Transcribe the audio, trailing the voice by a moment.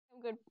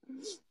Good.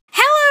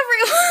 Hello,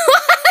 everyone!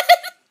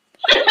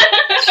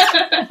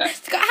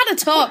 Forgot how to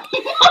talk.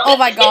 Oh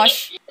my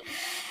gosh.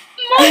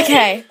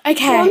 Okay. No.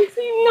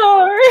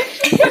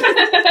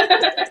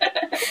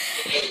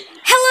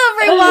 Hello,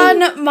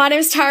 everyone. My name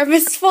is Tara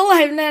Mistful.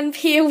 I'm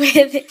here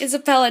with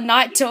Isabella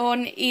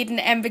Nightdawn, Eden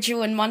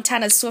Emberdew, and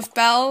Montana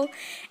Swiftbell,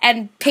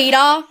 and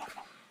Peter,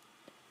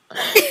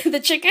 the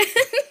chicken.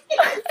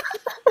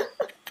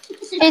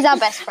 He's our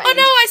best friend. Oh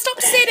no, I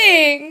stopped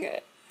sitting.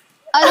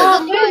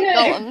 Oh, the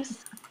Golems.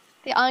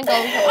 The Iron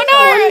Golems. Oh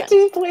no!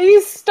 Monty,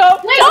 please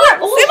stop. Wait, what?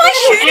 Am I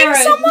shooting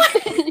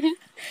someone?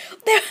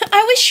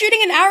 I was shooting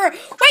an arrow.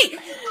 Wait.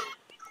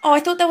 Oh, I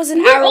thought there was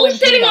an arrow all in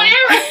sitting Peter. on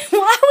arrows.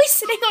 Why are we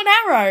sitting on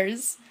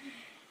arrows?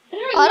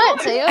 I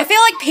don't see it. I feel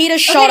like Peter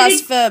shot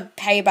us for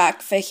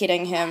payback for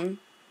hitting him.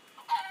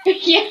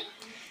 Yeah.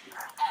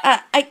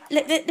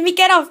 Let me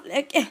get off.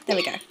 There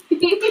we go.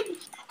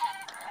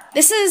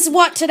 This is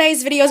what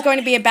today's video is going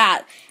to be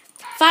about.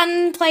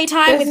 Fun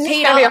playtime with This is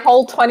Peter. going to be a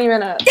whole 20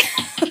 minutes.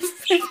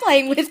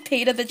 Playing with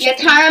Peter the Yeah,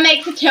 chicken. Tara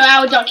makes a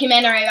 2-hour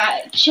documentary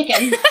about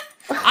chickens.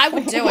 I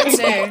would do it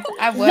too.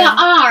 I would. The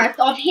art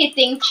of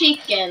hitting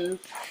chickens.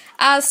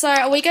 So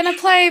are we gonna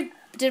play?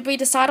 Did we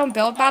decide on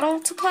build battle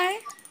to play?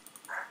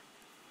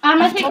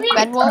 I think we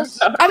Bed Wars.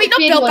 I mean, not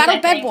Bed build Wars, battle, I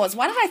bed think. wars.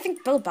 Why did I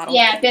think build battle?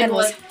 Yeah, Bed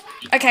Wars.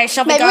 Okay,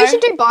 shall we Maybe go? we should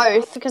do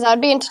both because that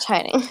would be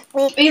entertaining.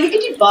 We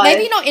could do both.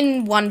 Maybe not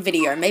in one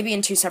video. Maybe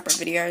in two separate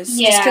videos.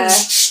 Yeah.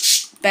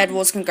 Just because bed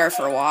wars can go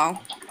for a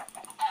while.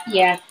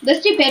 Yeah,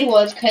 let's do Bed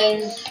Wars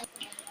because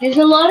there's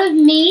a lot of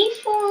me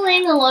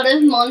falling, a lot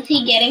of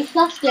Monty getting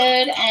flustered,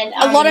 and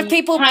A lot of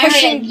people Tara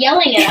pushing.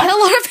 yelling at A us.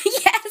 lot of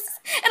yes,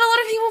 and a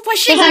lot of people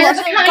pushing Tara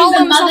becoming the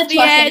golems mother off the to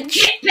us and, edge.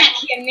 get back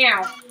here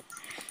now.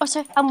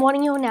 Also, I'm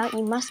warning you all now.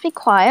 You must be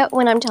quiet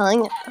when I'm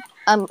telling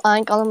Iron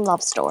Golem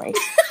love story.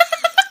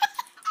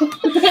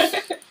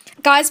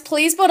 Guys,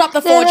 please build up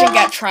the forge and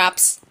get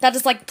traps. That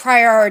is like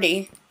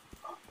priority.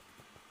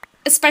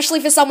 Especially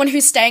for someone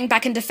who's staying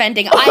back and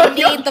defending. I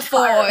need the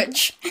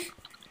forge.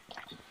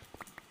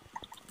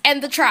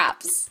 And the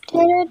traps. I've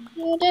heard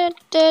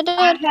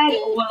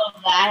all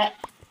of that.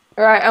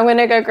 Alright, I'm going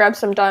to go grab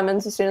some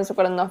diamonds as soon as I've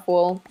got enough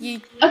wool.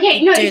 You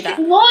Okay, no, do that.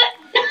 what?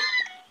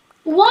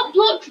 What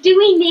blocks do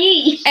we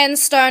need? And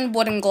stone,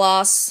 wood, and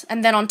glass.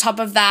 And then on top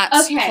of that,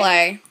 Okay.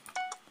 clay.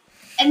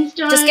 And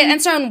stone. Just get and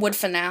stone and wood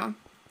for now.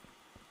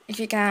 If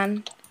you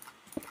can.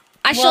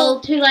 I Well, shall...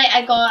 too late.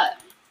 I got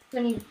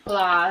some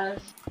glass.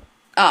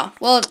 Oh,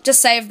 well,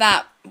 just save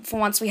that for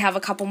once we have a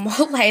couple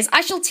more layers.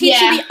 I shall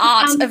teach you the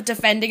art of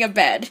defending a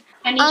bed.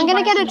 I need I'm to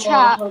gonna buy get a some wool.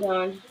 trap. Hold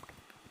on.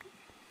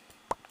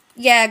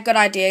 Yeah, good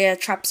idea. Yeah,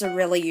 traps are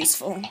really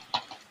useful.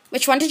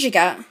 Which one did you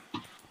get?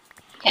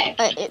 Okay.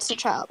 It's a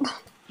trap.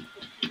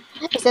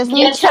 It says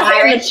Yeah,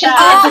 Tara, it's just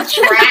Oh. a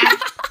trap.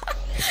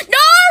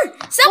 No!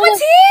 Someone's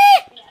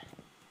here!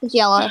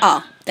 yellow.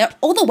 Oh, they're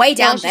all the way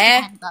down it's just there.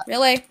 a hand up.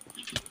 Really?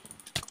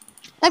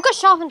 They've got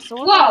sharpened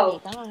swords.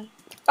 Whoa. Don't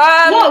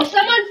Whoa,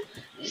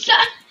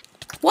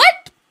 What?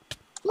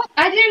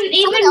 I didn't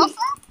Someone even. else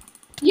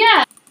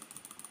Yeah.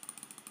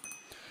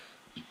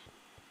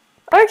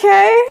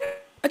 Okay.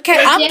 Okay,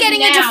 They're I'm dead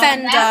getting a now.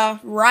 defender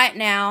right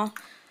now.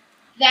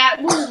 That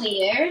was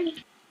weird.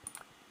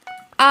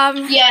 Yeah,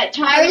 Yellow's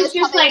Tyra's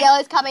just coming,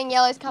 like,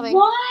 yellow's coming.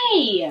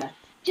 why?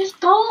 Just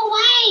go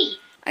away.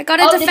 I got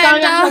a Oh, they're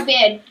going up her defender.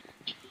 bed.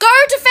 Go,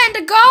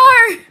 defender,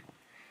 go!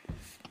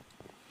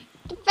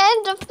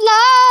 Defender,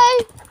 fly!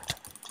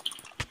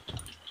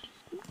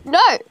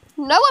 No,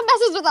 no one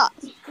messes with us.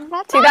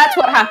 See, that's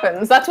what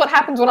happens. That's what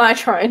happens when I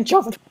try and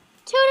jump.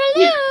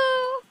 Toodaloo.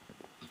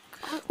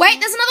 Wait,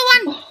 there's another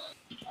one.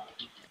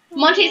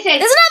 Monty said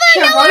There's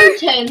another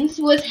Charotans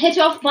was hit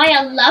off by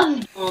a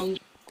love bomb.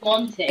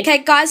 Monty. Okay,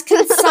 guys,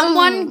 can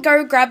someone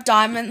go grab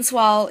diamonds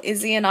while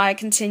Izzy and I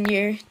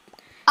continue?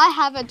 I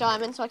have a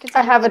diamond, so I can.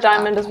 I have a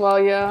diamond as well,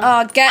 yeah.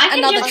 Oh, get I can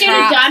another just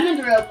trap. get a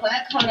diamond real quick.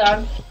 Hold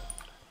on.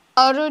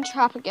 I'll do a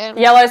trap again.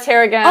 Yellow's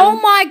here again. Oh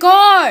my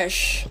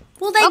gosh!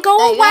 Will they Oh, go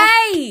there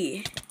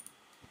you away?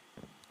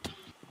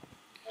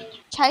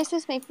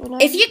 Chases me for no.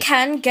 If you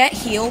can, get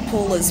heal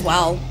pool as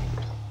well.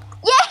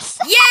 Yes.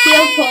 Yay!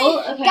 Heal pull.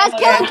 Okay, Guys,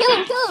 hold kill on. him! Kill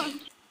him! Kill him!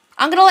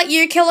 I'm gonna let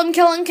you kill him,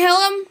 kill him, kill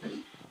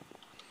him.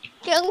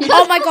 Kill him!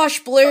 Oh my gosh,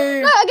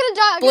 Blue. No, I'm gonna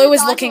die. Blue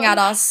is looking at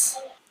us.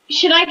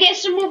 Should I get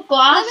some more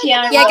glass? Let me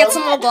Yeah. get Yeah, Oh. get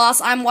some more glass.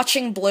 I'm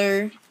watching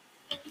Blue.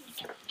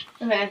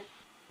 Okay.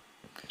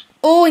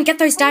 Oh, and get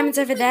those diamonds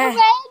over there.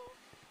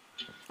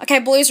 Okay,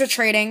 Blue's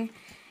retreating.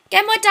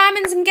 Get more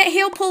diamonds and get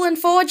heal pool and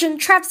forge and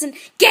traps and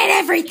get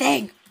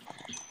everything.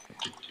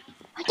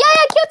 Yeah,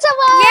 I killed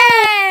someone.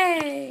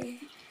 Yay!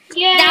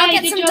 Yay, Now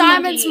get good some job,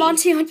 diamonds,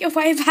 Monty, on your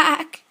way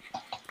back.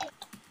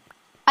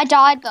 I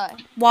died though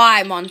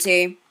Why,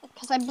 Monty?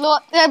 because I blew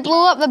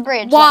up the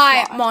bridge.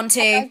 Why, that's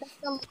Monty?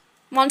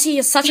 Monty,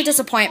 you're such a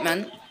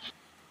disappointment.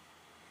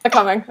 They're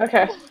coming.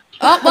 Okay.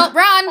 Oh, well,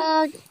 run!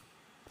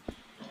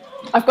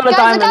 I've got a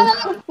Guys, diamond. they're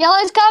coming.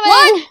 Yellow's coming.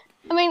 What?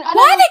 I mean, I Why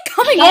don't are they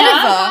coming know.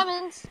 over?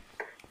 Diamonds.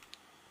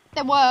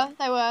 They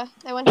were.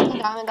 They went to the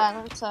diamond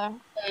island, so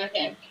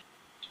Okay.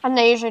 and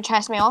they usually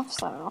chase me off.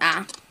 So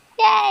Ah.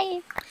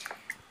 Yay!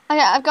 Okay,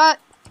 I've got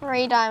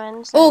 3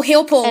 diamonds. Oh,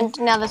 heal pool. And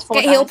now there's 4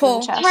 Get heal diamonds in pool.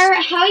 the chest.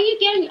 Tyra, how are you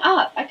getting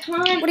up? I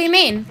can't What do you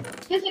mean?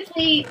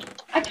 physically.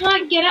 I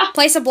can't get up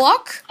Place a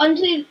block?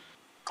 onto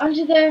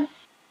the.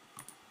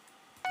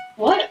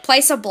 What?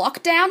 Place a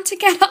block down to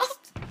get up?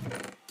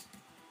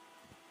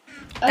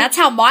 That's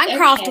how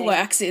Minecraft Okay.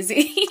 works,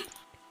 Izzy.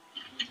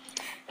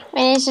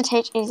 We need to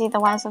teach Izzy the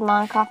ways of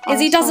Minecraft.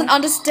 Izzy honestly. doesn't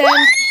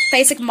understand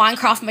basic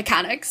Minecraft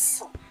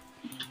mechanics.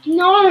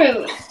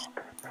 No.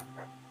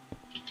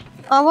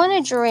 I want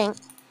a drink.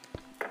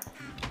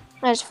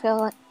 I just feel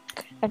like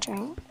a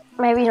drink.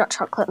 Maybe not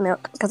chocolate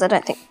milk, because I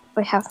don't think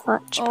we have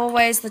much.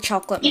 Always the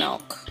chocolate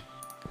milk.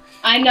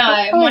 I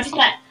know. Monty's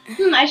like,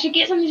 I should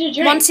get something to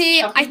drink.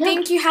 Monty, Chocolate I milk.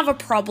 think you have a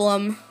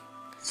problem.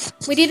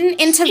 We did an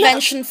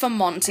intervention for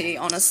Monty,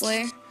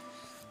 honestly.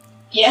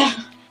 Yeah.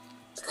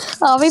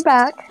 I'll be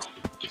back.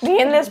 Me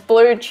and this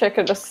blue chick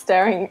are just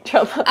staring at each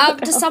other.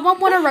 Does someone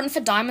want to run for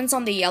diamonds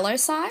on the yellow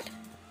side?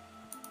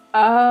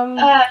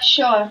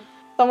 Sure.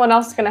 Someone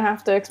else is gonna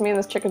have to, because me and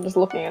this chick are just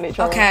looking at each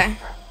other. Okay.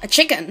 A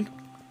chicken.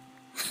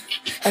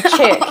 A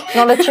chick,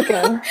 not a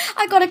chicken.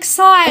 I got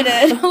excited.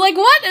 I'm like,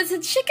 what? It's a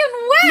chicken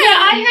where? Yeah,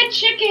 I heard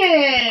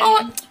chicken.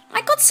 Oh,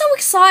 I got so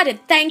excited.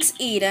 Thanks,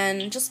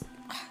 Eden. Just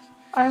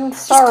I'm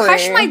sorry.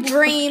 crushed my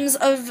dreams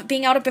of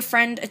being able to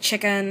befriend a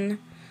chicken.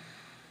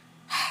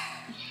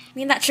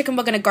 Me and that chicken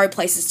were gonna go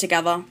places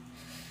together.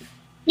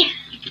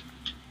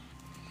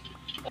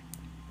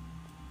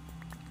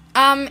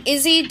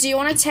 Izzy, do you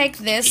want to take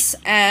this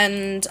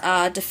and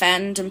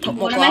defend and put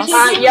more What am I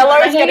glass? taking? Yellow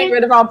is getting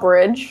rid of our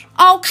bridge.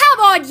 Oh, come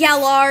on,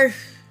 Yellow!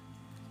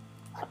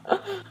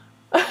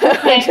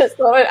 I just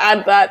thought I'd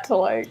add that to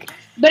like.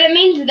 But it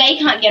means they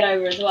can't get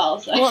over as well.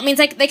 So. Well, it means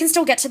they can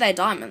still get to their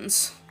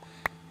diamonds.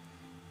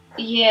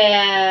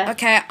 Yeah.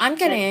 Okay, I'm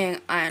getting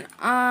iron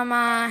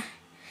armor.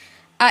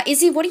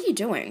 Izzy, what are you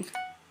doing?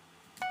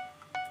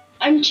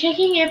 I'm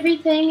checking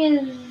everything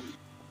is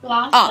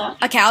glass Oh,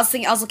 up. okay, I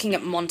was looking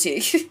at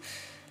Monty.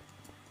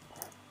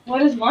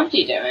 What is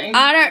Monty doing?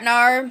 I don't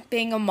know,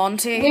 being a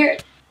Monty. Where?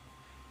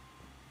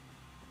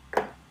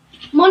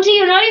 Monty,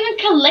 you're not even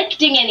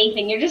collecting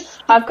anything. You're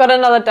just. I've got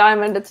another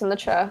diamond. It's in the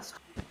chest.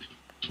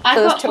 I've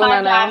there's got 2 in 5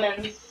 there now.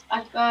 diamonds.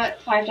 I've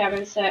got 5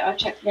 diamonds, so I'll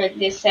check.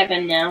 There's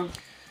 7 now.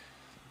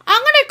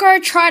 I'm gonna go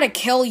try to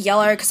kill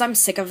Yellow because I'm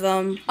sick of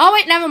them. Oh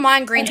wait, never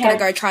mind. Green's Okay. gonna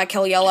go try to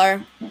kill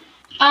Yellow.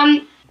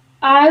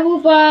 I will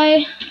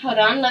buy. Hold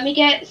on, let me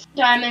get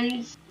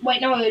diamonds.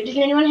 Wait, no. Does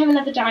anyone have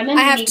another diamond?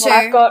 I have need 2. one.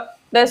 I've got.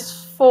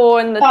 There's 4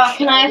 in the. Oh,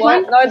 can I have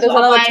What? one? No, there's So I'll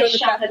another buy 2 in the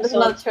sharpened chest. There's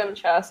another sword. 2 in the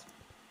chest.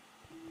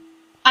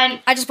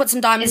 I just put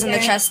some diamonds Is in the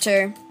there- chest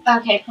too.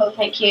 Okay, cool.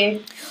 Thank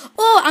you.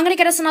 Oh, I'm gonna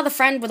get us another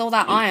friend with all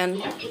that iron.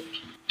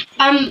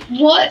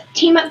 What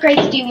team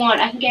upgrades do you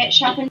want? I can get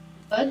sharpened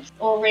swords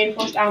or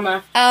reinforced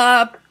armor.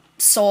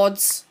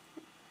 Swords.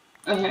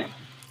 Okay.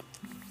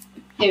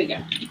 Here we go.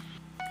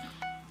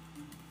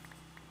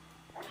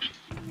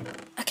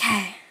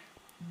 Okay.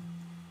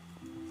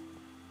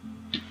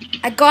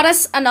 I got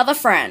us another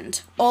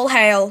friend. All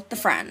hail the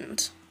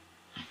friend.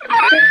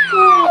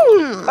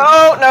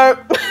 Oh no!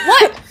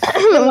 What?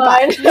 Never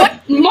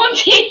mind.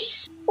 Monty!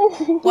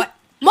 What?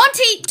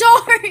 Monty,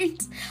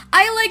 don't!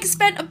 I like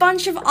spent a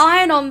bunch of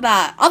iron on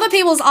that. Other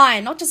people's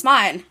iron, not just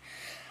mine.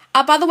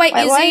 By the way,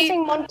 Wait, why are you Izzy,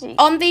 saying Monty?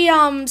 on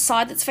the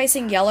side that's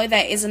facing yellow,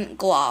 there isn't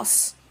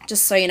glass.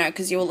 Just so you know,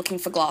 because you were looking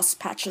for glass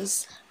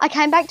patches. I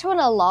came back to an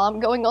alarm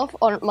going off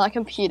on my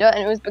computer,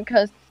 and it was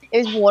because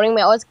it was warning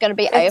me I was going to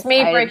be It's AFK me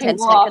in breaking 10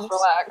 glass. seconds.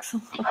 Relax.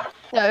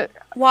 No,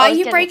 Why I are was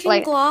you getting, breking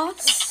like-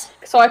 glass?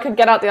 So I could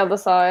get out the other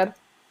side.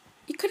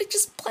 You could have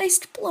just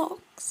placed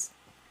blocks.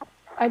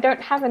 I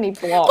don't have any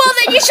blocks. Well,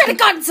 then you should have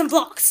gotten some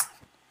blocks.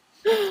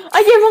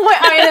 I gave all my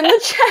iron in the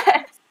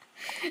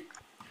chest.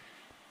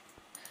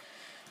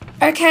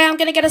 Okay, I'm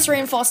gonna get us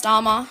reinforced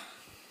armor.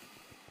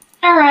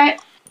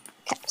 Alright.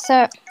 Okay,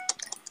 so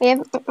we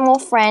have more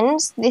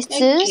friends. This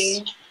Thank is...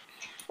 you.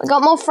 We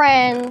got more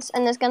friends,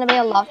 and there's going to be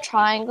a love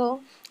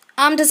triangle.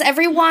 Does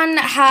everyone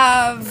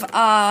have,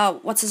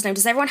 what's his name?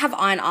 Does everyone have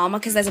iron armor?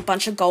 Because there's a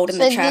bunch of gold in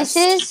So the chest.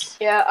 this is...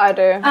 Yeah, I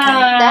do.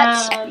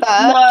 That's No, birch,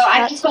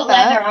 I've just that's got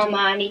leather birch. armor.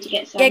 I need to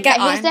get some. Yeah, get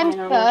Here's iron. them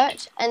armor.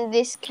 birch, and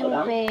this Hold can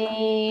on.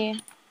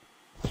 be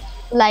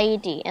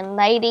lady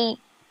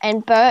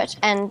and birch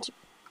and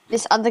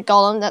this other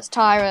golem that's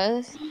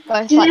Tyra's.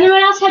 Both Does like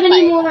anyone else have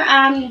any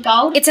like- more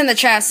gold? It's in the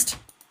chest.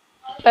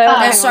 Oh.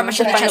 There's so much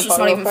in the Find chest, the it's not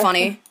bottle even quick.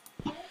 funny.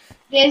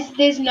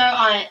 There's no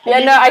iron. Yeah,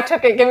 no, I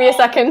took it. Give me a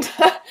second.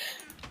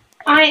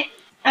 I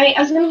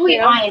was gonna put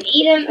Yeah. iron.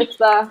 Eden. It's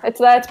there. It's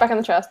there. It's back in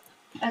the chest.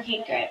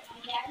 Okay, great.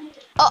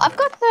 Oh, I've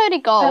got 30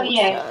 gold. Oh,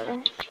 yeah.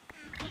 So.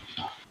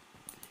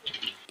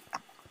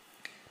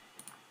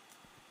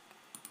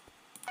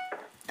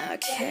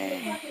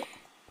 Okay.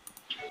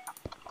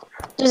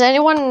 Does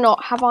anyone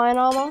not have iron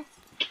armor?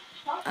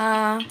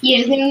 Yeah,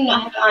 does anyone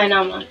not have iron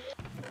armor?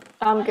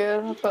 I'm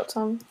good. I've got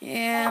some.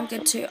 Yeah, I'm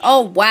good too.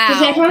 Oh, wow.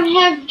 Does everyone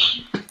have?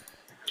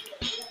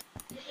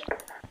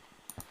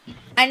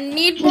 I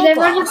need Does more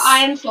everyone have glass.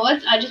 iron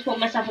swords? I just bought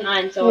myself an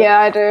iron sword. Yeah,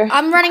 I do.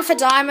 I'm running for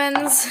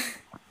diamonds.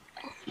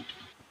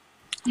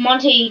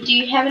 Monty, do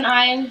you have an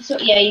iron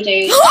sword? Yeah, you do. Do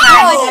you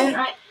have an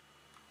iron-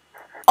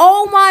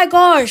 Oh my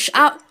gosh.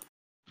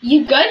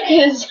 You good?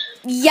 Because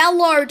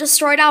Yellow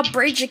destroyed our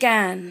bridge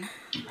again.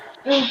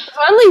 There's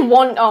only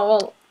one. Oh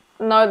well,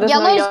 no, there's no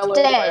Yellow's yellow.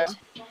 dead.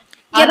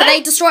 Yeah, but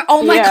they destroyed.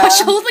 Oh my Yeah.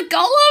 gosh, all the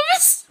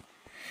golems.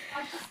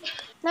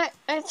 No,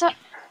 it's not.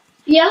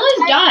 Yellow's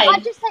I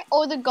died. just say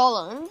all the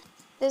golems.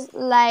 There's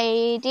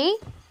Lady,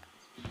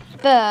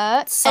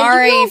 Bert.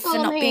 Sorry and for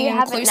golem not who being you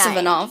haven't inclusive named.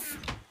 enough.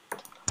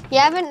 You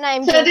haven't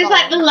named. So your there's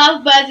like the golem.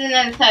 lovebirds and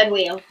then the third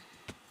wheel.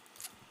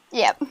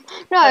 Yep.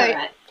 No,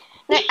 Alright.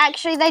 no.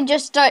 Actually, they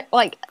just don't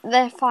like.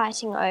 They're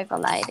fighting over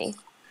Lady,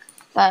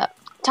 but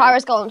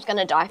Tyra's golem's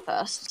gonna die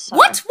first. So.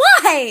 What?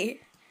 Why?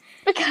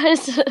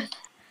 Because.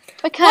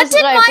 What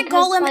did my because,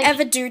 golem like,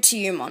 ever do to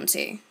you,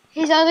 Monty?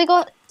 He's only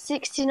got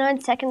 69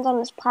 seconds on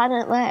this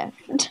planet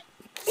left.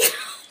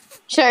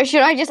 Sure,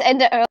 should I just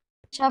end it early?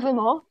 Shove him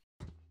off?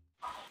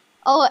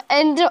 I'm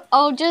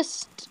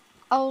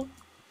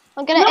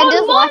gonna end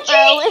his life Monty!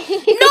 early.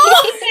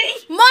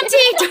 No! Monty,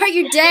 don't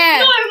you dare!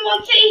 No,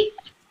 Monty!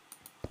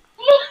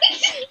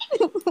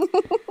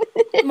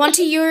 Monty!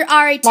 Monty, you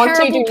are a Monty,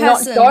 terrible do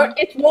person. not go.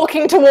 It's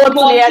walking towards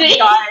Monty. the edge,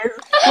 guys.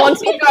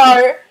 Monty,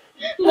 go.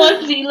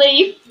 Monty,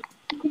 leave.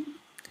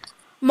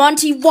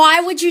 Monty,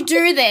 why would you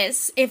do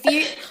this? If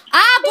you...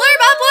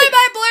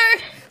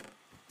 blue.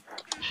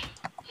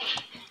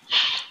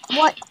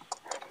 What?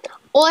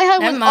 All I heard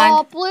Never was, mind.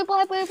 oh, blue.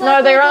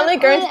 No, they're only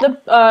going to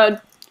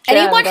the.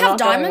 Anyone they're have not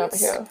going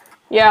diamonds? over here.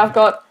 Yeah, I've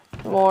got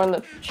more in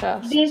the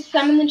chest. There's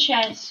some in the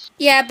chest.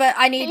 Yeah, but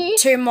I need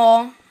 2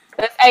 more.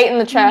 There's 8 in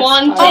the chest.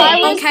 Monty. Oh,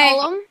 Tyra's okay.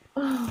 golem.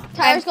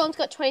 Tyra's golem's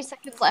got 20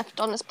 seconds left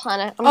on this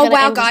planet. I'm Oh, gonna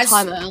wow, end guys. his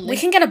time early. We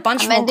can get a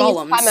bunch I'm more ending his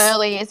golems. time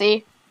early,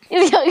 Izzy.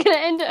 Izzy, I'm gonna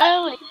end it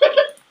early.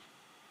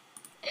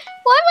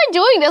 Why am I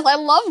doing this? I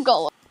love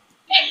golem.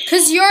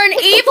 Because you're an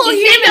evil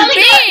human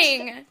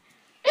being.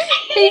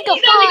 He's got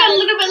He's only got a five.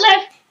 little bit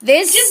left.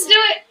 This Just do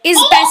it. is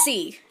Oh!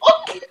 Bessie.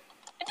 Oh!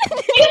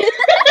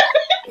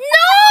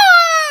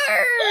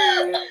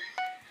 No!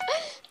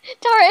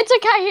 Tara, it's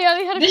okay. He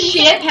only had a The few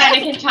sheer seconds.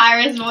 panic in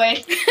Tyra's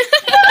voice.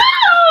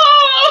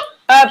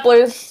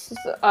 Blues.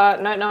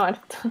 No.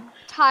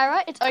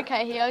 Tyra, it's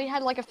okay. He only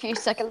had like a few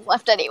seconds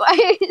left anyway.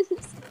 I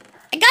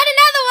got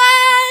another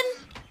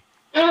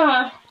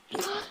one.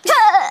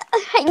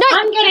 Hey, no,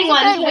 I'm getting he's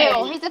one a third too.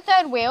 wheel. He's a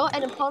third wheel,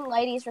 and upon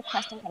Lady's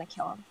request, I'm gonna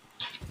kill him.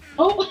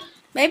 Oh,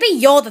 Maybe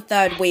you're the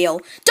third wheel.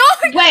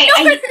 Don't! Wait, no,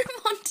 I-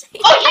 Monty.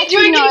 oh,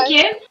 you're doing No. it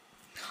again?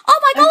 Oh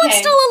my god, Okay. it's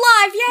still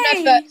alive!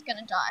 Yay! No, Bert's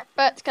gonna die.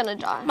 Bert's gonna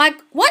die. My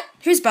what?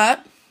 Who's Bert?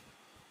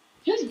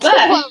 Who's One Bert?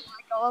 of my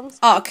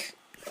golems.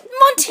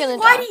 Monty, gonna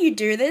why die. do you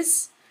do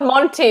this?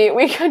 Monty,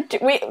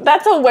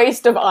 that's a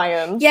waste of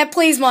iron. Yeah,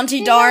 please, Monty,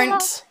 Yeah.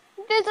 don't.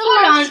 There's a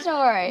Hold love on.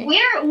 story.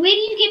 Where do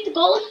you get the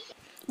gold?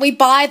 We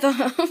buy them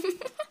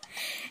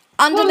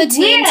under Well, the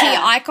TNT where?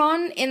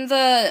 icon in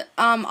the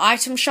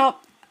item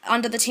shop.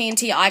 Under the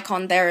TNT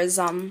icon, there is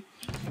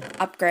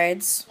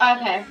upgrades.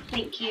 Okay,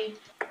 thank you.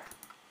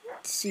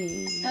 Let's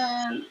see.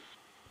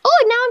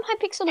 Oh, now I'm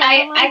Hypixel.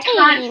 I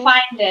can't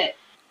find it.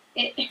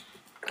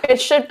 It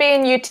should be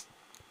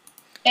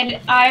in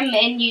I'm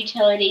in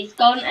utilities.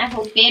 Golden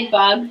apple, bed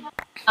bug,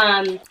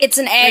 It's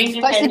an egg.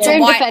 Dream But it's the Defender. Dream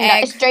White Defender.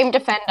 egg. It's Dream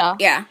Defender.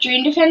 Yeah,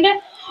 dream defender.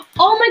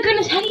 Oh my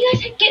goodness, how do you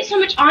guys get so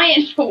much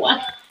iron for one?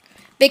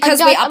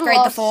 because Oh, we guys, I'm upgrade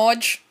the lost.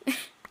 forge.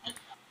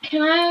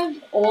 Can I have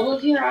all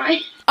of your iron?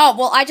 Oh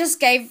well, I just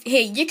gave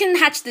here. You can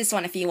hatch this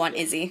one if you want,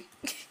 Izzy.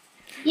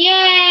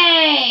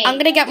 Yay! I'm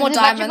gonna get more There's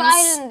a bunch of diamonds.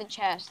 iron in the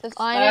chest. There's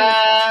iron. in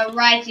the chest.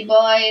 Righty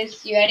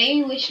boys, you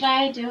ready? Where should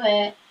I do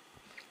it?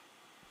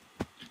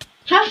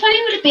 How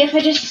funny would it be if I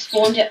just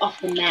spawned it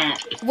off the map?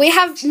 We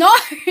have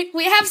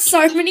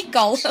so many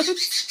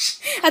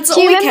golems. That's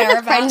Do all you we remember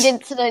care the friend about.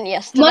 incident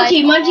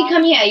yesterday? Monty,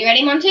 come here. You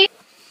ready, Monty?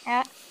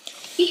 Yeah.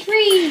 Be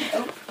free.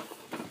 Oh,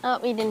 Oh,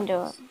 we didn't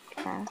do it.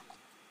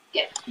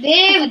 Okay.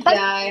 there we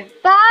go.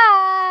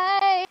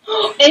 Bye.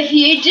 If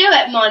you do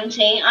it,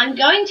 Monty, I'm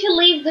going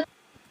to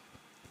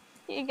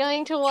You're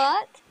going to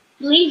what?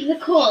 leave the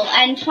call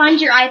and find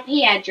your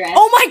IP address.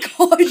 Oh my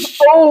gosh,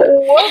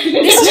 Oh,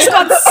 this just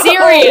got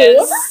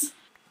serious.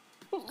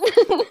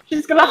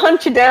 she's gonna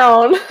hunt you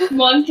down.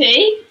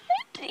 Monty,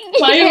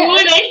 why Yeah.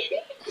 would I?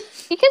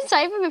 You can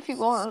save him if you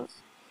want.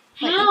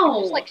 Like, you How?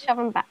 could just like shove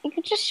him back. You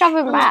could just shove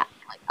him back.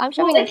 Like, I'm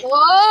shoving him.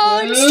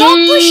 Whoa! Stop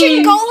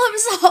pushing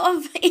golems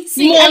off,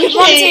 Izzy and Monty.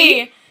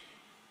 Monty.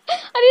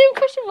 I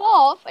didn't push him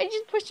off. I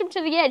just pushed him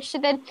to the edge. So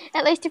then,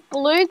 at least if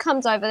Blue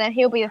comes over, then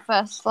he'll be the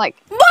first, like,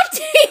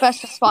 Monty,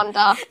 first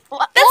responder.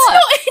 What? that's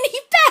not any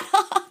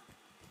better.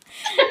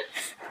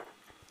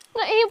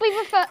 No, he'll be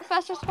the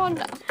first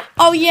responder.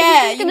 Oh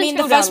yeah, He's you gonna mean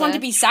the chill first down one there.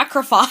 to be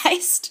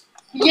sacrificed?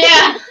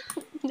 Yeah.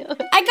 No.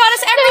 I got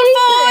us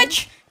Emerald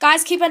Forge!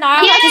 Guys, keep an eye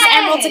out because Yay!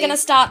 emeralds are going to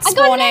start I got an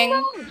spawning.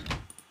 emerald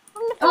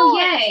on the Oh,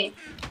 floor. yay.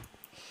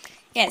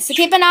 Yeah, so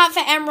keep an eye out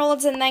for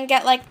emeralds and then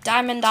get like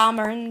diamond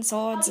armor and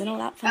swords and all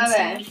that fun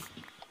Okay. stuff.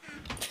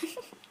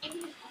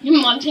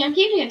 Monty, I'm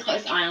keeping a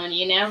close eye on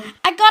you now.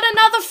 I got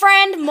another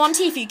friend!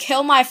 Monty, if you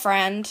kill my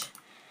friend,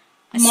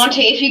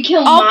 Monty, if you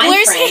kill Oh, my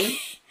Blue's friend... here.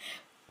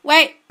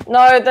 Wait.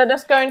 No, they're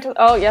just going to.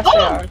 Oh, yes, they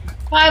Oh! are.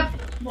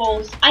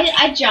 Fireballs.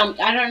 I jumped.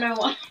 I don't know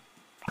why.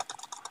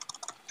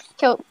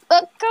 Kill. Go,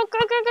 go, go,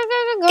 go, go,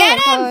 go,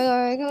 Get go,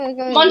 him! go, go,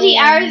 go, Monty,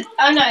 go. arrows...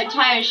 Oh no,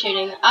 Tyra's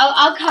shooting.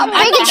 I'll come.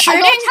 I'm not I shooting.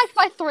 got attacked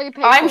by 3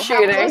 people. I'm How was I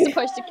shooting.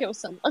 supposed to kill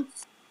someone?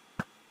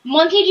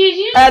 Monty, did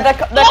you... They're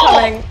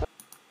coming.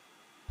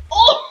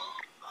 Oh!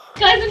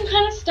 Guys, I'm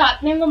kind of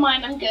stuck. Never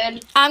mind, I'm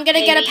good. I'm gonna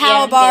get a Maybe, power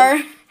yeah, bar.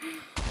 good.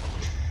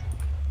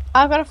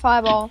 I've got a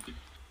fireball.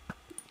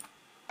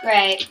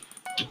 Great.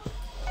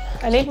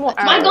 I need more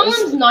My arrows.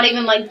 golem's not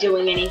even, like,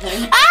 doing anything.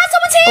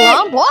 Someone's here!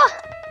 Golem?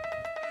 What?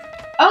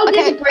 Oh,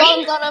 there's Okay, a green...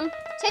 golem's on him.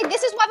 See,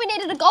 this is why we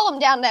needed a golem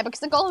down there, because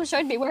the golem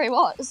showed me where he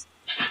was.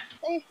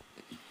 See?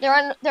 They're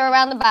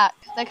around the back.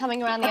 They're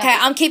coming around the Okay,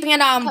 other. I'm keeping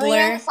an eye on Coming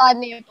around Blue. the side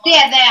near.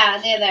 Yeah, they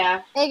are. There they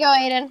are. There you go,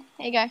 Aiden.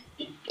 There you go.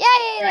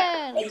 Yay,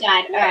 Aiden! They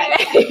died.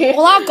 Alright.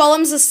 All our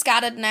golems are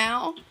scattered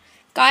now.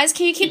 Guys,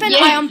 can you keep an Yeah.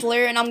 eye on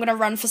Blue, and I'm gonna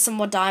run for some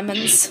more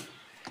diamonds.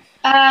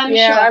 Yeah,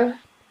 Sure.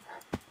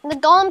 The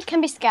golems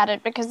can be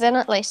scattered, because then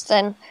at least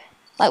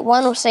like,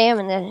 one will see him,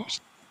 and then,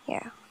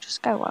 yeah,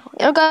 just go well.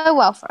 It'll go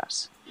well for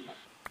us.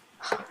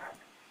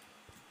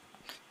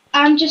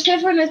 Just so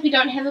everyone knows, we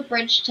don't have a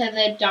bridge to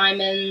the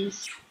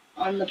diamonds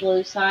on the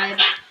blue side.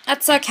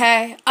 That's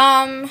okay.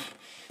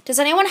 Does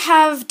anyone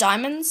have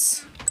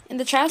diamonds in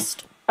the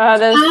chest?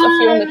 there's a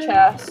few in the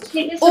chest. I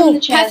think there's some in Oh, the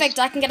chest. perfect.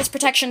 I can get us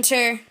protection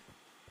too.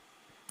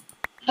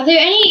 Are there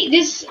any...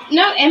 There's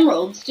no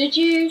emeralds, did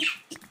you...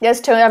 There's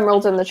 2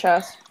 emeralds in the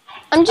chest.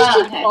 I'm just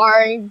Oh, okay.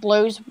 admiring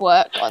Blue's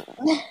work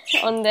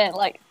on their,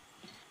 like,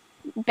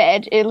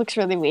 bed. It looks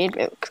really weird,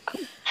 but it looks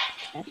cool.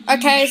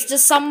 Okay,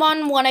 does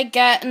someone want to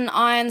get an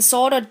iron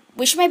sword, or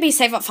we should maybe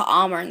save up for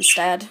armor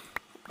instead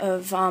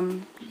of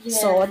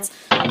swords?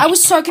 I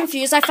was so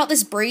confused. I felt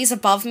this breeze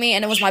above me,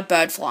 and it was my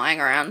bird flying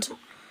around.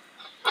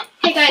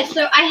 Hey guys,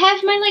 so I have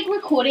my, like,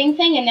 recording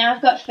thing, and now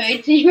I've got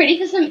food. So you ready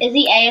for some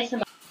Izzy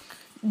ASMR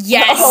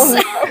Yes. Oh,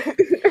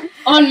 no.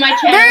 on my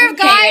channel? Move,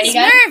 guys! Okay,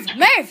 ready,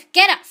 Move!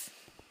 Get up!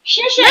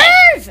 Shush!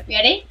 Move!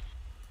 Ready?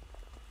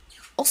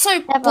 Also,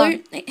 Never.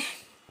 Blue.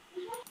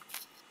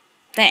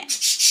 There.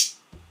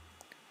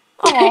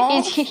 Aw.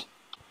 Izzy.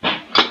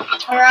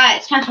 Alright,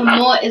 it's time for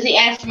more Izzy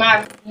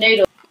ASMR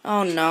noodles.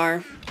 Oh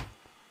no.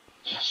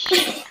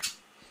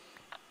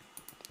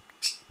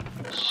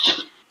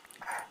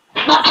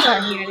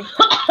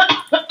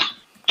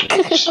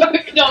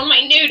 Choked on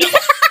my noodles.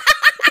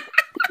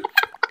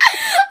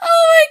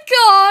 Oh my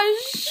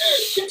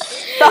gosh.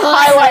 The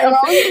highlight of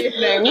the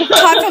evening.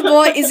 Time for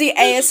more Izzy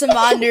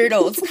ASMR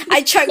noodles.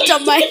 I choked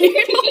on my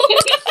noodles.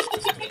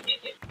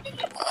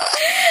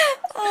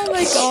 Oh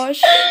my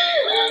gosh.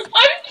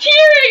 I'm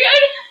tearing.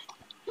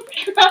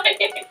 I'm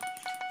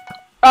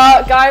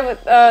crying. Guy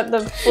with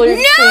the blue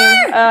team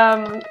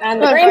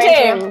and the Oh, green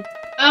green team.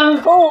 Oh,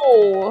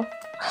 Cool.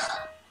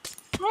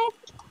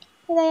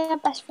 They are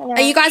best friends.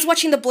 Are you guys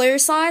watching the blue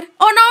side?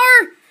 Oh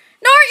no!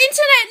 No,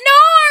 internet, no!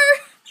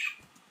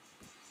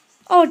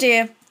 Oh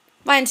dear.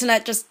 My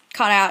internet just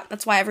cut out.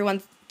 That's why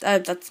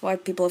that's why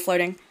people are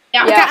floating.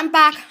 yeah. Okay,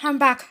 I'm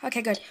back.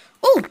 Okay, good.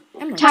 Ooh,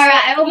 emeralds. Tyra,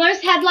 I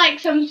almost had like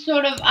some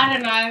sort of, I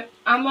don't know,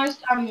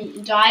 almost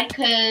died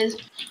because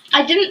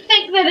I didn't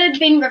think that it had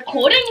been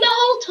recording the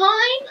whole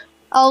time.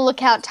 Oh,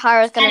 look out.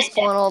 Tyra's gonna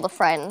spawn all the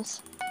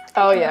friends.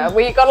 Oh yeah,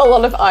 we got a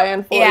lot of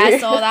iron for Yeah, you. I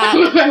saw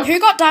that. Who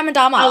got diamond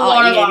armor? A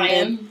lot of Ian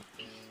iron. did.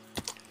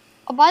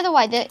 Oh, by the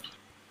way,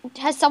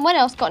 has someone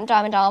else gotten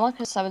diamond armor?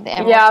 Because some of the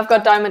emeralds... Yeah, I've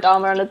got diamond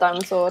armor and a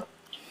diamond sword.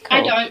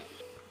 I don't.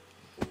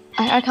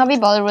 I can't be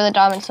bothered with a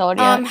diamond sword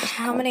yet.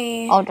 How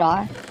many? I'll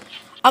die.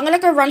 I'm gonna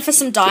go run for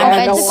some My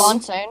diamonds. beds are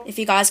gone soon. If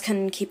you guys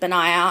can keep an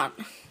eye out.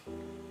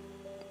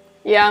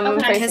 Yeah, I'm Okay.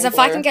 facing Because if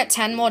I blue. can get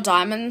 10 more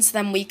diamonds,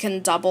 then we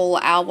can double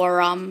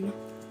our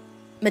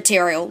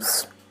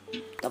materials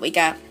that we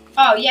get.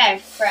 Oh, yeah,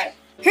 great.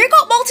 Who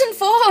got Molten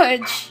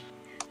Forge?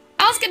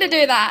 I was gonna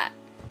do that.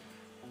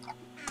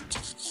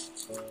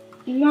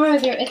 No,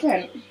 there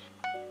isn't.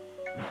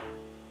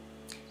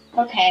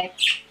 Okay,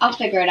 I'll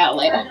figure it out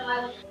later.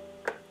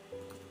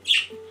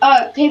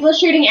 Oh, people are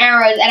shooting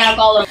arrows at our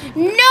golem.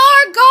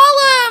 No,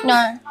 Golem!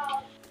 No.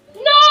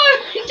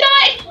 No, he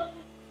died.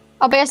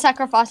 I'll be a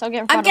sacrifice. I'll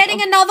get in front I'm getting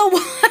of them. another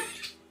one.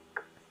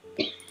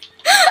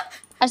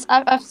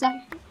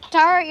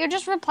 Tara, you're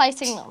just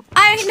replacing them.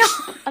 I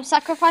know. I'm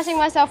sacrificing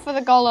myself for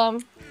the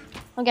golem.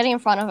 I'm getting in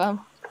front of him.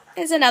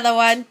 There's another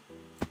one.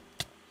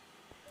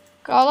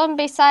 Golem,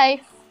 be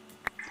safe.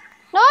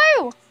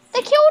 No!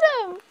 They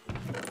killed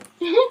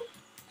him!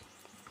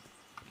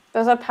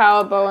 There's a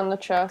power bow in the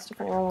chest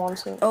if anyone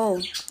wants it.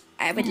 Oh,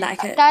 I would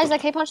like it. Guys, they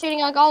keep on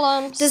shooting our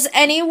golems. Does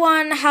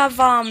anyone have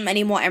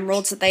any more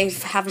emeralds that they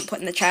haven't put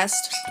in the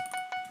chest?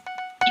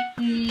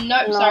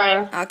 Nope, No.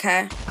 sorry.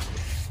 Okay.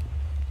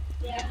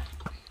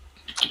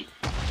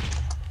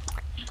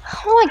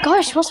 Oh my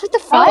gosh, what's with the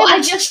fire? Oh,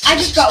 I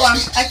just got one.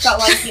 I've got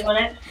one if you want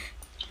it.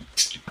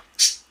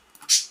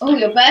 Oh,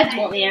 your bird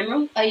wants the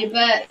emerald. Oh, your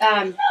bird,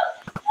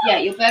 yeah,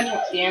 your bird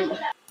wants the emerald.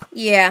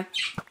 Yeah.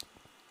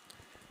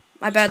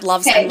 My bird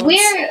loves Okay, emeralds.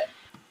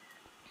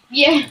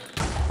 Yeah.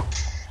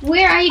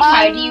 Where are you,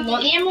 Tyro? Do you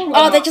want the emerald?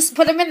 Oh, they just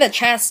put them in the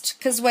chest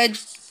because we're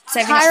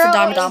saving us for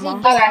diamond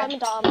armor.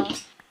 Diamond armor.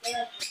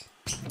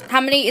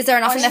 How many? Is there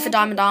enough in there for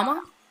diamond armor?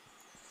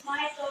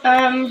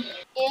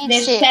 You need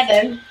There's 6.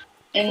 7,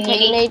 and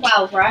Okay, you need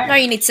 12, right? No,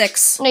 you need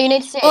 6. No, you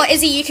need 6. Or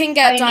Izzy, you can Oh,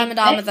 get you diamond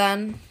need armor 6?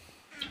 then.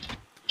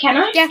 Can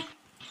I? Yeah.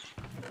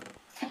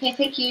 Okay,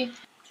 thank you.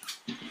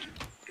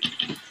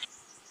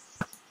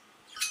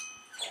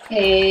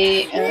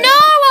 Okay. No,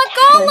 a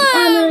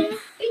golem!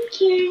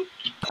 Thank you.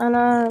 I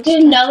know.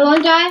 Did another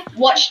one die?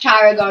 Watch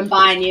Tyro go and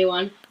buy a new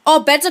one. Oh,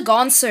 beds are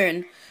gone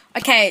soon.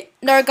 Okay,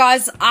 no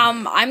guys,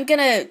 I'm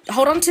gonna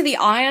hold on to the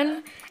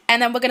iron,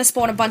 and then we're gonna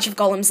spawn a bunch of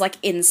golems like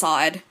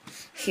inside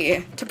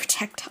here to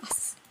protect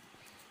us.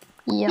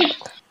 Yep.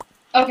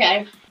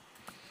 Okay.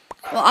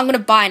 Well, I'm gonna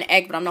buy an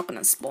egg, but I'm not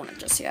gonna spawn it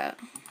just yet.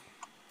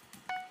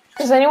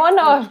 Does anyone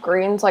know if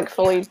green's like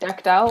fully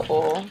decked out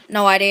or?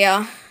 No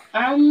idea.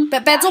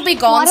 But beds will be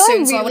Why gone do I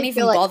soon, so I really wouldn't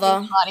even feel like bother,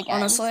 playing party games?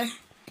 honestly.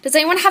 Does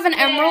anyone have an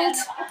emerald?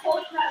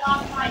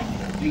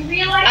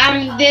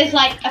 There's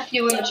like a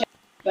few in the chat.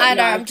 but I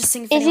know, no. I'm just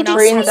seeing if Is it anyone else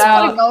green's has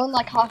out? one. go in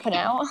like half an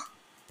hour?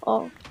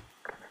 Oh.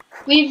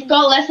 We've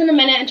got less than a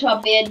minute until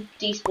our bed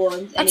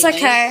despawns. That's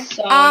anyways, okay.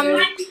 So...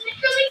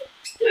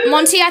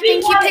 Monty, I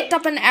think you picked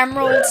up an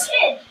emerald.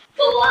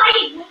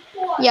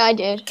 Yeah, I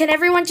did. Can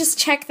everyone just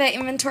check their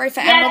inventory for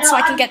emeralds so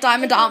I can get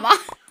diamond armor?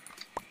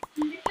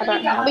 I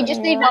don't have We any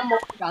just need yet. one more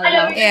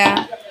diamond.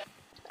 Yeah.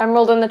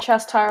 Emerald in the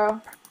chest,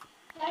 Tyro.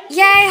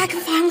 Yay, I can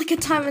finally get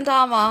diamond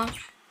armor.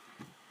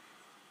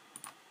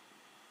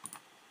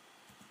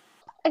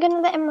 I got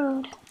another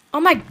emerald. Oh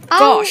my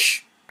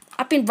gosh.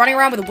 I've been running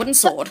around with a wooden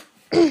sword.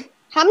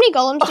 How many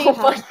golems do you Oh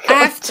my have? I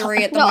have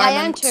 3 at the No, moment.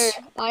 I am 2.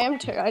 I am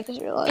 2. I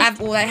just realized.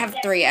 I have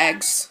 3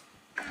 eggs.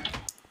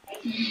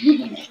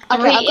 Okay,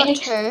 I've got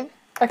 2.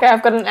 Okay,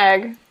 I've got an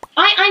egg.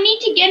 I need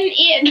to get an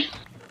egg.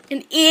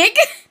 An egg?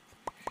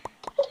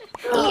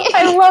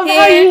 I love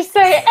how you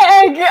say egg.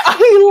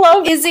 I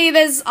love it. Izzy,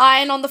 there's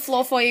iron on the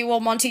floor for you. Well,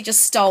 Monty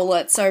just stole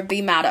it, so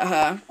be mad at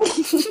her.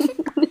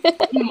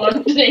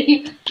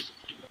 Monty.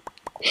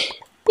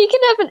 You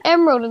can have an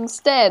emerald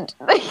instead.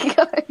 There you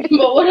go.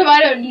 But what if I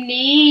don't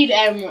need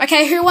emerald?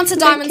 Okay, who wants a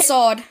diamond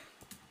sword?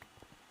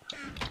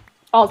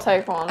 I'll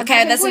take one.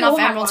 Okay, there's we enough all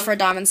have emeralds one. for a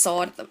diamond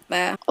sword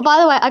there. Oh, by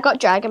the way, I got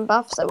dragon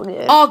buff, so we're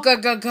good. Oh,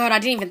 good, good, good. I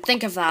didn't even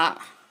think of that.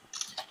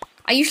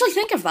 I usually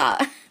think of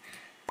that.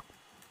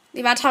 The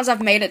amount of times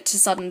I've made it to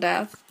sudden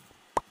death.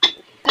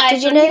 Guys,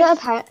 Did you know that you guys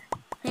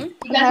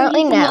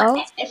apparently need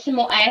now? some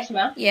more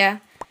ASMR. Yeah.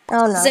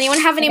 Oh no. Does anyone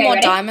have any Okay, more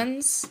ready?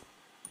 diamonds?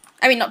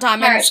 I mean, not Alright,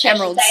 diamonds, shush, it's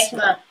emeralds.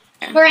 ASMR.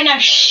 But right now,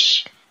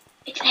 shh.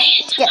 It's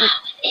ASMR Get- with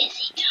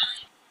Izzy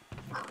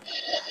time.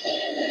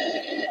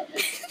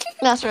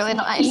 That's really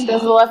nice.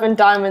 There's 11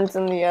 diamonds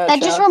in the That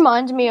chest. just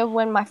reminds me of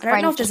when my friend.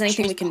 don't know if there's just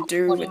anything we chews can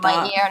do popcorn with in my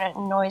that. ear and it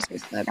annoys me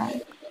so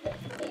bad.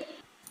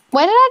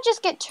 Where did I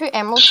just get 2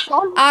 emeralds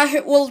from?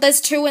 Well,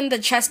 there's 2 in the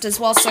chest as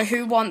well, so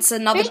who wants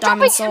another Who's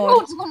diamond dropping sword?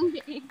 emeralds on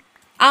me?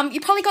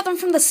 You probably got them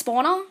from the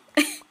spawner.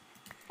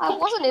 I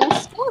wasn't in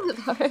school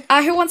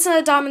though. Who wants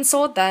a diamond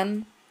sword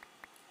then?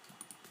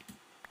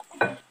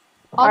 I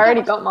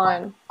already got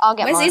mine. I'll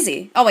get Where's mine.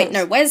 Izzy? Oh wait,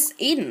 no, where's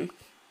Eden?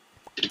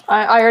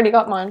 I already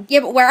got mine.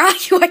 Yeah, but where are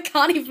you? I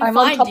can't even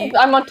find you.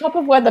 I'm on top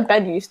of where the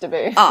bed used to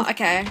be. Oh,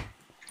 okay.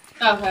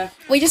 Okay.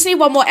 We just need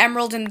one more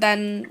emerald and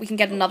then we can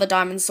get another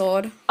diamond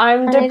sword.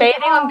 I'm need to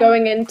debating go. on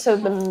going into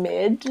the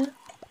mid.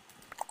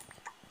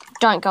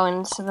 Don't go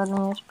into the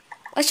mid.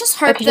 Let's just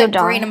hope Because you'll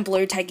that green die. and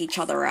blue take each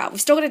other out.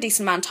 We've still got a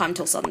decent amount of time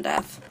till sudden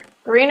death.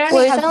 Green only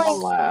Blue's has only-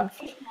 one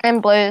left.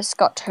 And blue's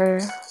got 2.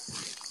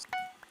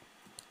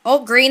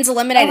 Oh, green's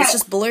eliminated. It's Okay,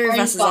 just blue green's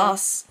versus gone.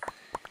 us.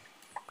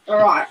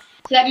 Alright.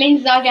 So that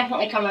means they'll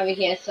definitely come over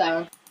here,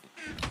 so.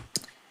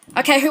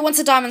 Okay, who wants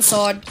a diamond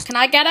sword? Can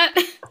I get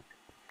it?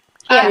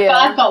 Yeah.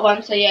 I've got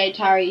one, so yeah,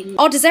 Tara, you can.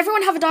 Oh, does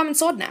everyone have a diamond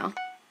sword now?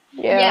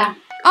 Yeah.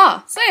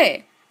 Oh,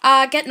 see.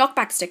 Get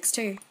knockback sticks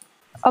too.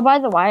 Oh, by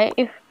the way,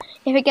 if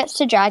it gets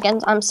to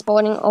dragons, I'm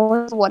spawning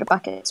all the water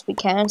buckets we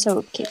can, so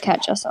we'll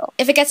catch ourselves.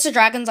 If it gets to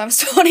dragons, I'm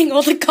spawning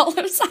all the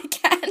golems I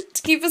can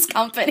to keep us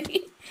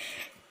company.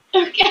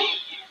 Okay.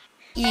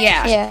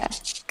 Yeah. Yeah.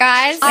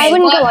 Guys, I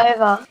wouldn't what?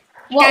 go over.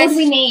 What Guys- would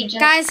we need? Just...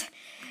 guys,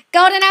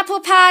 golden apple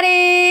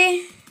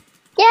party.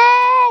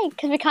 Yay!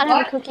 Because we can't have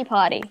What? a cookie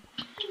party.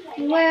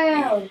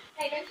 Wow.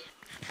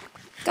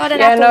 Golden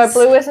Yeah, no, apples.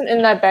 blue isn't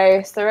in their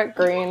base. They're at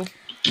green.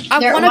 I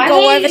They're- want to why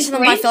go are over they to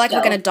them, but I feel like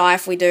we're green gonna die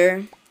if we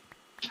do.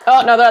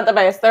 Oh, no, they're at the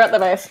base. They're at the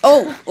base.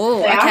 Oh,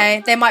 They are?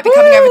 okay. They might be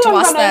coming over to I'm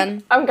us running.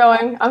 then. I'm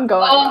going.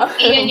 Oh,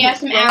 Eden, you have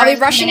some arrows. Are we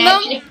rushing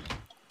coming at them?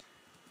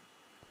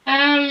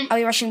 you. Are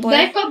we rushing blue?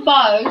 They've got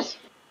bows,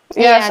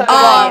 Yeah, so do Oh.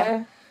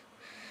 I.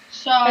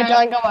 so. No,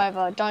 don't go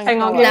over. Don't Hang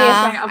go on, over. give me a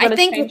Nah, second, I've I gotta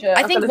think change it. I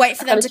I've think gotta- wait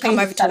for I've them gotta to come change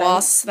over the to settings.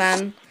 us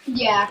then.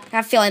 Yeah. I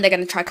have a feeling they're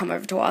gonna try to come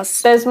over to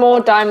us. There's more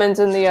diamonds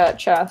in the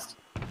chest.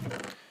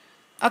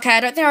 Okay, I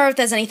don't know if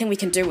there's anything we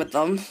can do with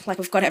them. Like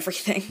we've got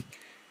everything.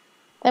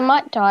 They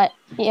might die.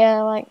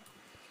 Yeah, like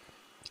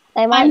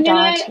they might I'm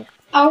die. gonna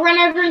I'll run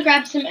over and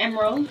grab some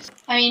emeralds.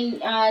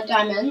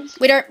 Diamonds.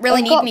 We don't really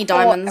I've need got any 4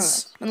 diamonds.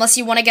 emeralds. Unless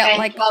you want to get, Okay,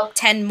 like, well-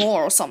 10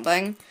 more or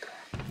something.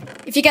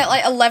 If you get,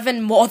 like,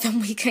 11 more,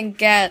 then we can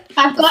get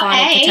I've the got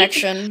final 8.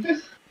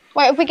 protection.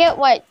 Wait, if we get,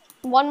 1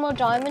 more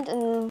diamond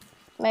and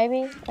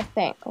maybe? I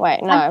think.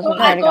 Wait, no, I've we've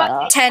got- already I've got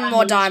got that. 10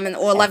 more diamonds,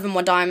 or 11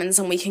 more diamonds,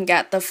 and we can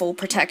get the full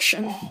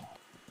protection.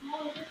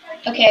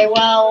 Okay,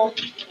 well,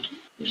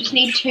 we just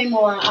need 2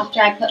 more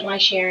after I put my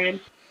share in.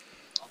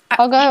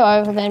 I'll go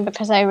over then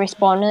because they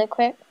respawn really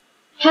quick.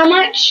 How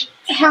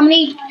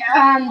many,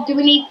 do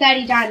we need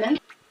 30 diamonds?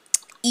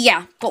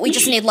 Yeah, but we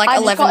just need, like, I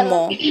just 11 got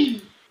more.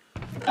 Okay.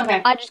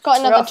 I just got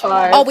We got another 2.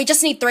 5. Oh, we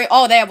just need 3.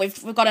 Oh, there,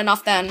 we've got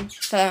enough then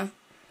for,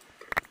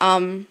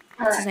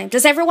 what's his name?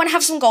 Does everyone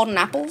have some golden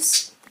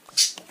apples?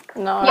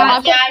 No. Yeah,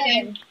 I've got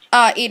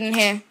I do. Eden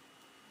here.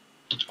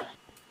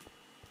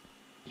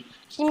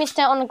 You missed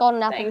out on the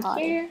golden apple Thank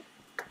party. you.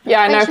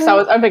 Yeah, I know, because I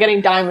was over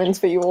getting diamonds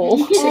for you all.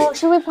 Oh,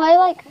 should we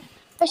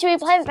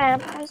play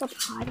vampires or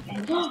party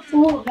vampires?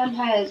 Ooh,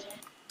 vampires.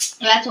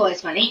 That's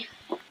always funny.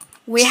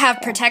 We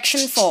have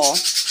protection 4.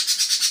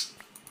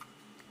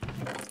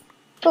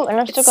 Oh, and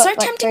I've still It's got so like,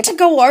 tempting 3 to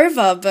go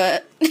over,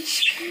 but...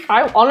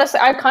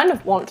 I kind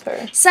of want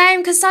to. Same,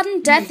 because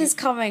sudden death is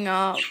coming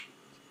up.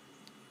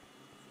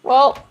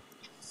 Well,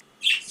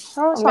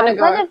 Oh, I'm gonna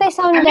go. When did they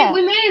sound I dead? mean,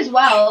 we may as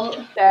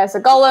well. there's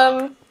a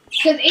golem.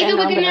 Because either And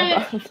we're I'm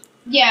gonna... gonna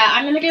Yeah,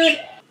 I'm gonna go with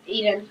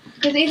Eden.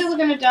 Because either we're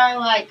gonna die,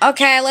 like...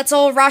 Okay, let's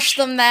all rush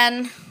them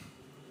then.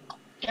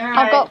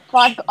 I've got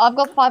 5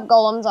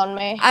 golems on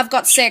me. I've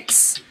got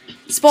 6.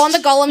 Spawn the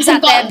golems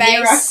at I've their got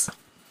 0. base.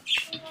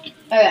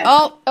 Okay.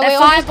 Oh, Oh, they're we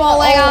almost got-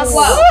 fireballing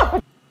oh, us.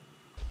 Whoa!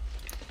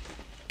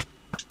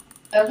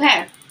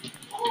 Okay.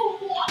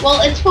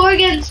 Well, it's 4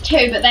 against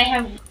 2, but they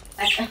have...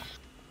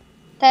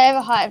 They have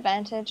a high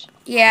advantage.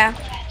 Yeah,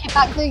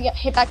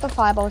 Hit back the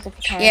fireballs if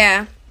you can.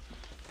 yeah.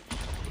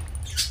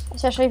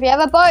 Especially if you have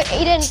a boat,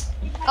 Eden.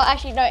 Oh,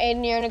 actually, no,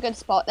 Eden, you're in a good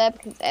spot there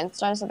because it's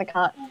endstone, so they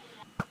can't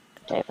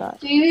do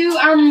that. Do you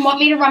want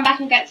me to run back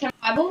and get some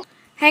eyeballs?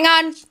 Hang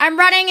on, I'm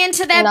running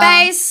into their No.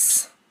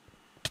 base.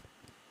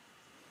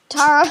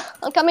 Tara,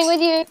 I'm coming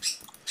with you.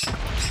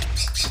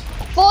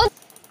 4.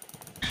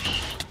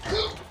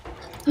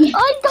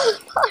 I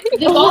got The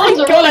golems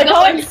are God, really I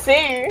going. can't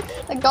see.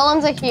 The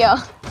golems are here.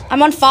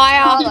 I'm on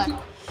fire.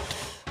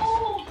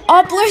 Oh,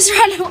 Oh, Blue's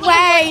run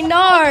away.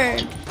 No.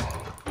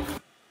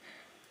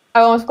 I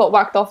almost got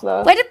whacked off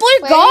though. Where did Blue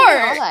where go?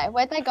 are they?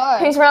 Where'd they go?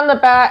 He's around the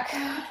back.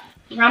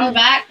 Run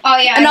back. Oh,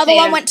 yeah. I Another see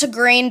one him. went to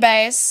green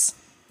base.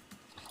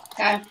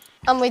 Okay.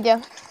 I'm with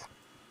you.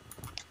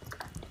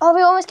 Oh,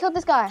 we almost killed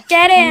this guy.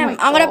 Get him.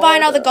 my I'm going to buy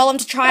God. another golem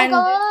to try and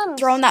Golems.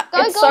 throw in that.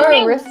 Go, It's go, so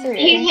go. risky.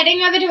 He's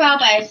heading over to our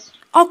base.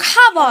 Oh,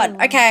 come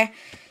on. Okay.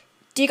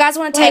 Do you guys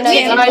want to Wait, take no,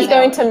 him? no, And he's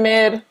going to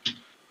mid.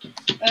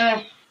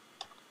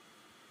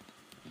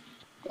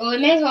 Well, we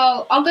may as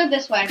well. I'll go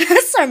this way.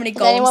 There's so many Is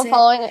golems anyone here.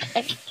 following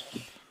it?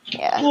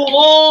 Yeah.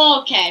 Oh,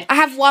 okay. I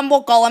have one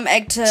more golem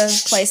egg to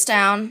place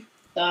down.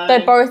 So,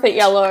 They're both at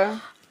yellow.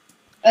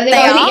 are they They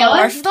both are? yellow?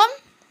 Both of them?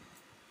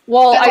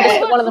 Well, I Okay. just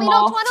hit one of them We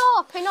knocked off. one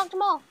off. Who knocked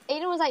him off?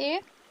 Eden, was that you?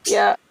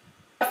 Yeah.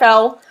 I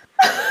fell.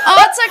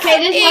 Oh, it's okay.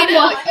 Okay, there's one Eden.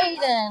 more.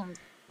 Eden.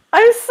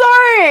 I'm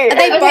sorry. Are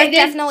they Okay, both then-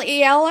 definitely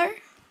yellow?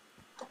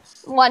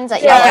 One's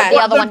at Yeah, yellow. Okay.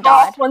 The other one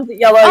died. One's at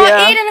yellow, Oh,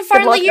 yeah. Eden, if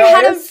Good only luck, you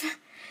had guys. have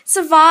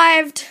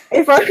survived.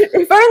 If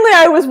only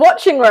I was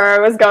watching where I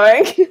was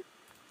going.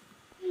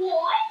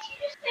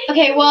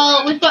 Okay,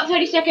 well, we've got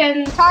 30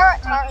 seconds. Tara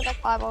got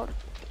fireballed.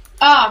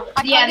 Oh,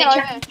 I yeah, can't they get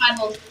checked over. the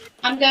Bibles.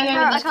 I'm going over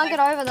Tara, I this can't way.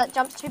 get over. That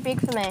jump's too big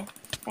for me. I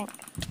think.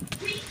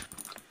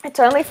 It's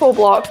only 4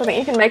 blocks. I think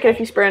you can make it if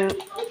you sprint.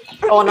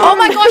 Oh no. Oh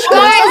my gosh,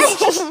 guys!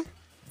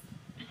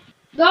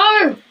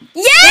 Go!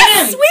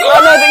 Yes! Damn. We Oh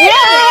won! no,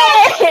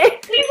 yay!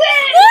 We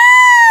win!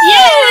 Woo!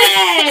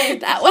 Yay!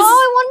 That Oh, was... I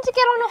wanted to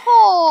get on a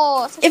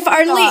horse. I If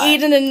should've only died.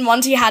 Eden and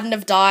Monty hadn't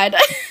have died.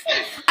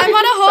 I'm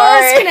on a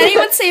horse. Sorry. Can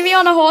anyone see me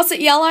on a horse at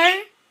yellow?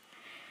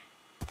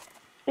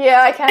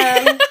 Yeah, I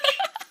can.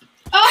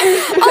 Oh,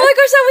 Oh my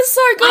gosh, that was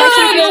so good.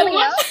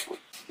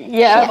 Actually,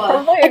 Yeah,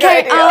 probably a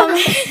Okay, good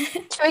idea.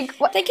 Should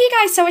we- thank you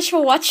guys so much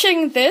for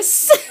watching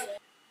this.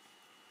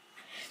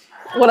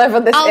 Whatever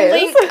this I'll is.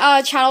 link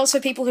channels for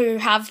people who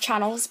have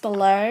channels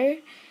below.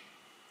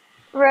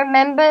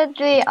 Remember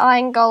the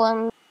Iron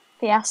Golem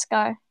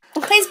fiasco.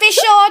 Please be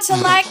sure to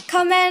like,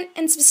 comment,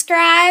 and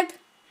subscribe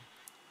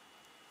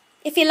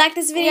if you like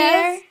this video.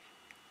 Yes.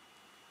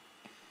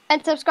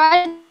 And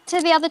subscribe to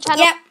the other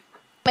channel. Yep,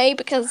 Me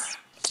because,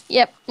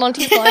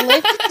 Monty's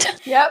lonely.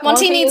 Yep,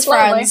 Monty needs is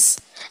lovely. friends.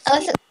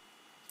 Unless it's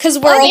Because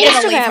we're all On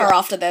going to leave Instagram. her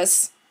after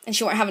this. And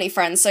she won't have any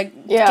friends, so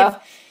Yeah,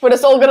 we're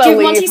just all gonna give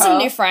leave Monty her. some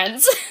new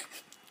friends.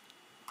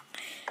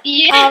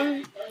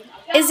 yeah.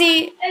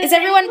 Izzy, is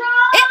everyone...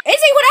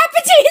 Izzy, what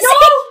happened to Izzy? No!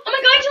 Am I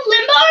going to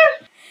limbo?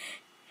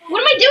 What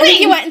am I I doing?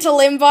 think you went into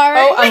limbo.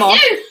 Oh, I'm off.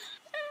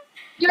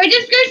 Do I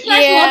just go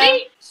slash Yeah.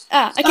 lobby?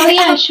 Okay. Oh,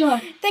 yeah, sure.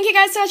 Thank you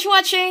guys so much for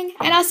watching,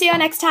 and I'll see you all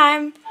next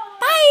time.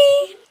 Bye!